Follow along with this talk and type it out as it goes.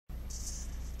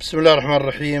بسم الله الرحمن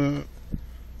الرحيم.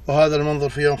 وهذا المنظر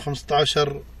في يوم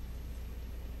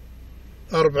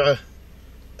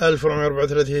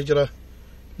 15/4/1434 هجرة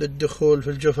للدخول في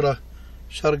الجفرة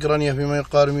شرق رانية فيما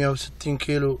يقارب 160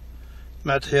 كيلو،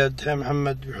 مع تحيات دحيم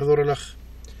محمد بحضور الأخ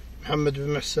محمد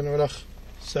بن محسن والأخ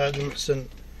سعد بن محسن،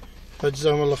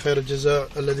 فجزاهم الله خير الجزاء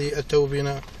الذي أتوا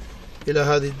بنا إلى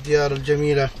هذه الديار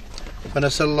الجميلة.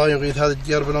 فنسأل الله يغيث هذه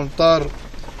الديار بالأمطار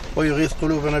ويغيث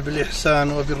قلوبنا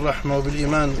بالإحسان وبالرحمة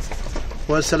وبالإيمان،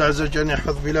 وأسأل عز وجل أن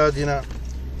يحفظ بلادنا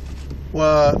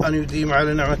وأن يديم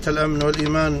على نعمة الأمن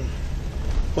والإيمان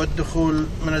والدخول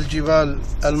من الجبال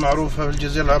المعروفة في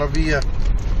الجزيرة العربية،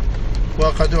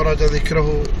 وقد ورد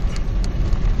ذكره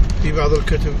في بعض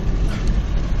الكتب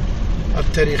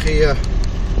التاريخية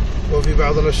وفي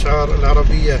بعض الأشعار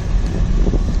العربية.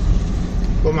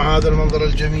 ومع هذا المنظر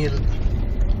الجميل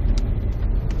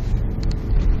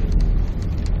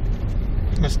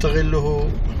نستغله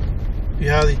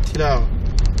بهذه التلاوة.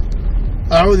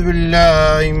 أعوذ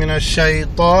بالله من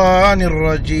الشيطان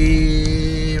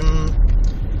الرجيم.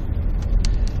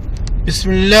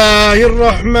 بسم الله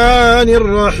الرحمن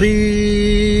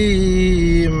الرحيم.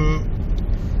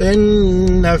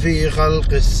 إن في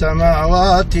خلق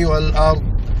السماوات والأرض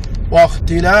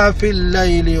واختلاف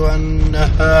الليل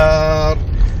والنهار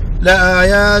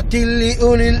لآيات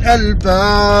لأولي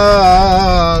الألباب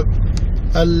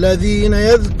الذين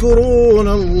يذكرون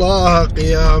الله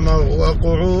قياما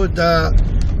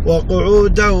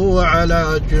وقعودا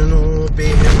وعلى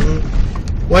جنوبهم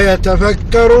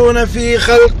ويتفكرون في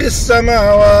خلق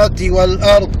السماوات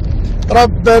والأرض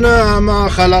ربنا ما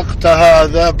خلقت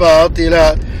هذا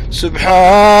باطلا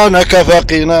سبحانك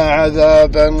فقنا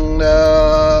عذاب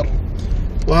النار.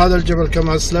 وهذا الجبل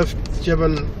كما أسلفت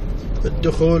جبل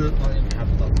الدخول،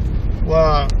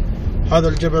 وهذا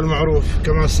الجبل معروف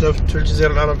كما أسلفت في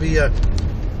الجزيرة العربية،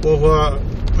 وهو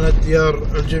من الديار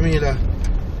الجميلة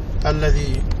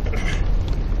الذي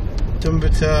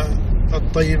تنبت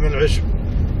الطيب من العشب.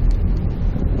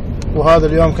 وهذا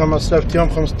اليوم كما أسلفت يوم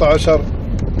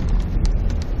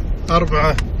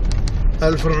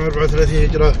 15/4/1434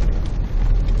 هجرة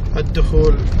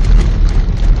الدخول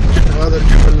هذا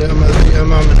الجبل الذي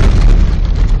أمامنا.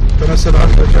 فنسأل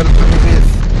عز وجل أن يغيث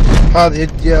هذه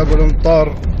الديار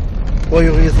بالأمطار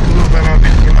ويغيث قلوبنا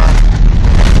بالإيمان،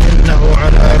 إنه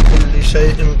على كل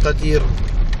شيء قدير.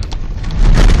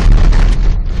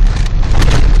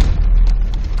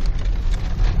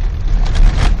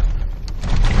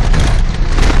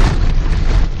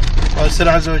 وأسأل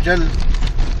عز وجل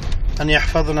أن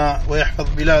يحفظنا ويحفظ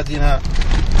بلادنا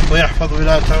ويحفظ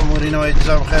ولاة أمورنا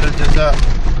ويجزاهم خير الجزاء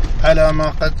على ما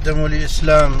قدموا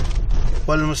للإسلام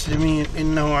والمسلمين،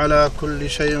 إنه على كل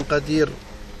شيء قدير.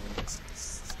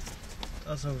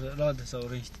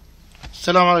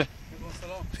 السلام عليكم.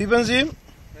 في بنزين؟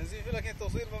 بنزين في، لكن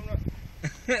التوصيل ممنوع.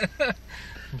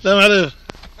 السلام عليكم.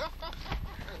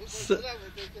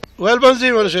 وين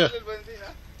البنزين ولا شيخ؟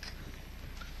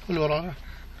 كل ورانا.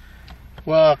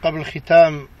 وقبل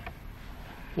الختام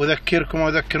أذكركم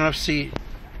وأذكر نفسي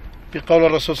بقول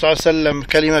الرسول صلى الله عليه وسلم: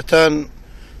 كلمتان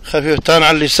خفيفتان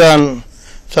على اللسان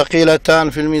ثقيلتان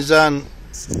في الميزان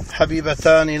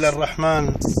حبيبتان إلى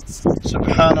الرحمن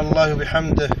سبحان الله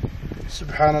وبحمده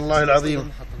سبحان الله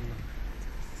العظيم.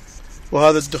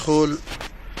 وهذا الدخول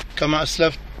كما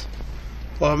أسلفت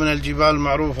وهو من الجبال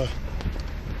المعروفة.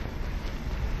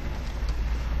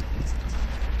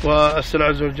 وأسأل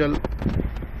عز وجل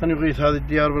أن يغيث هذه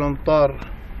الديار بالأمطار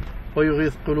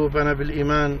ويغيث قلوبنا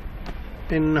بالإيمان،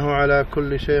 إنه على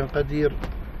كل شيء قدير.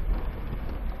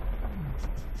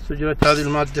 سجلت هذه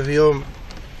المادة في يوم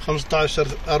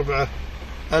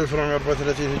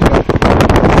 15/4/1434 هجرة